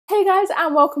Hey guys,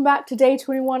 and welcome back to day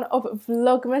 21 of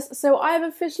Vlogmas. So I have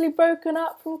officially broken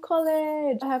up from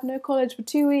college. I have no college for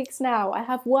 2 weeks now. I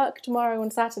have work tomorrow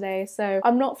and Saturday, so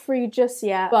I'm not free just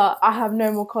yet, but I have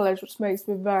no more college, which makes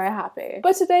me very happy.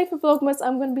 But today for Vlogmas,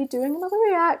 I'm going to be doing another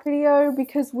react video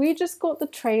because we just got the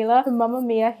trailer for Mamma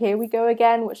Mia Here We Go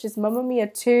Again, which is Mamma Mia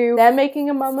 2. They're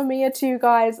making a Mamma Mia 2,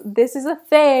 guys. This is a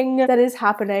thing that is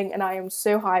happening, and I am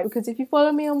so hyped because if you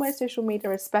follow me on my social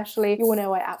media especially, you will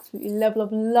know I absolutely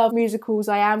love musicals.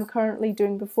 I am currently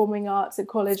doing performing arts at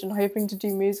college and hoping to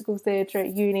do musical theatre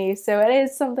at uni, so it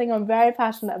is something I'm very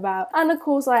passionate about. And of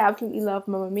course I absolutely love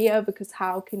Mamma Mia, because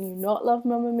how can you not love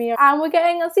Mamma Mia? And we're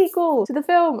getting a sequel to the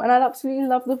film, and I absolutely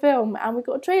love the film, and we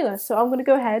got a trailer, so I'm gonna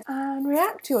go ahead and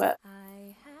react to it.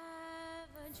 I have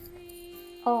a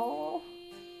dream, Oh,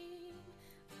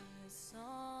 a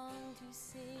song to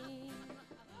sing.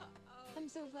 I'm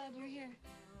so glad you're here.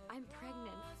 I'm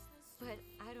pregnant, but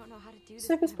I don't know how to do this.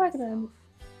 Sophie's by pregnant.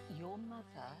 myself. Your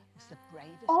mother is the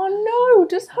bravest. Oh no,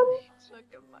 does her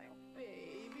Look at my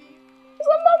baby.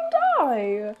 mum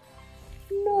die?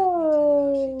 No.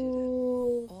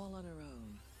 All on her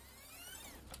own.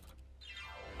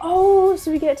 Oh,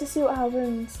 so we get to see what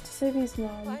happens to Sophie's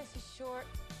mum. Life is short,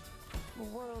 the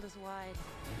world is wide.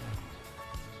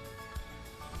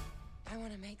 I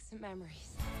want to make some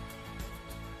memories.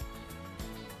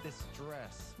 This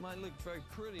dress might look very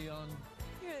pretty on...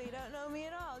 You really don't know me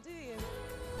at all, do you?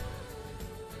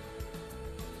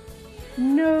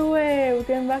 No way, we're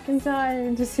going back in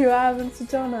time to see what happens to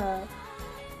Donna.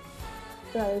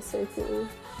 That is so cool.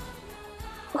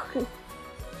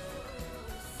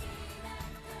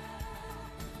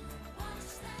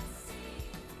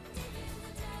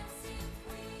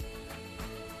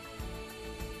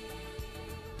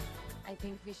 I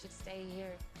think we should stay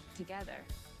here together.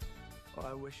 Oh,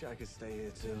 I wish I could stay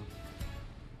here too.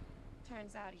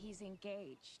 Turns out he's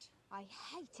engaged. I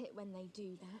hate it when they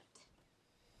do that.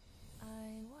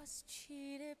 I was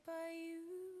cheated by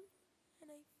you,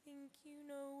 and I think you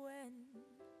know when.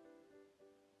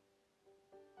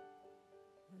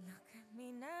 Look at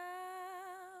me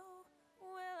now.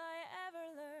 Will I ever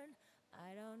learn?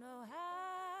 I don't know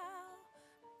how,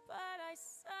 but I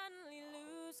suddenly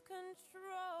lose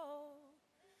control.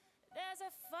 There's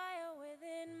a fire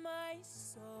within my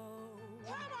soul.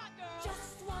 Come on, girl!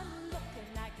 Just one look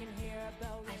and I can hear a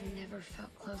bell ring. I've never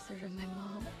felt closer to my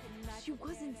mom. She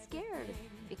wasn't scared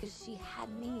because she had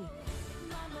me.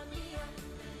 Mamma Mia,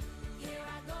 here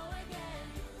I go again.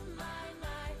 My,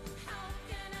 how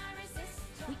can I resist?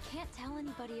 We can't tell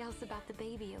anybody else about the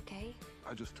baby, okay?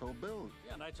 I just told Bill.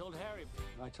 Yeah, and I told Harry.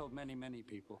 I told many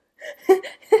people.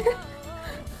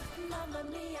 Mamma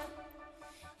Mia,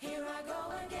 here I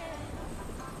go again.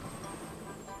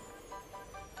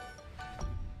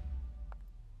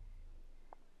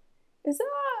 Is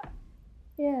that?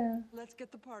 Yeah. Let's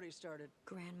get the party started.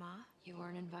 Grandma, you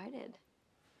weren't invited.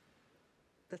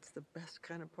 That's the best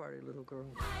kind of party, little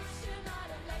girl. I should not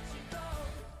have let you go.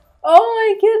 Oh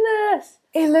my goodness!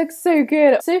 It looks so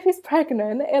good. Sophie's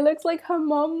pregnant. It looks like her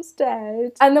mum's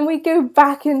dead. And then we go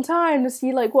back in time to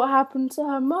see like what happened to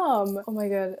her mum. Oh my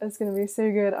god, it's gonna be so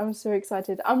good. I'm so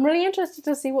excited. I'm really interested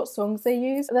to see what songs they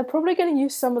use. They're probably gonna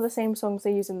use some of the same songs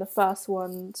they use in the first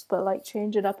ones, but like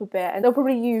change it up a bit. And they'll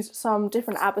probably use some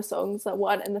different ABBA songs that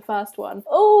weren't in the first one.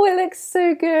 Oh, it looks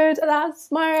so good.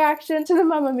 That's my reaction to the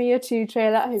Mamma Mia 2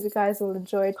 trailer. I hope you guys all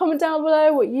enjoyed. Comment down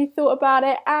below what you thought about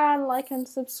it, and like and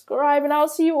subscribe. And I'll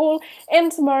see you all in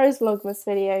tomorrow's Vlogmas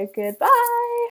video. Goodbye!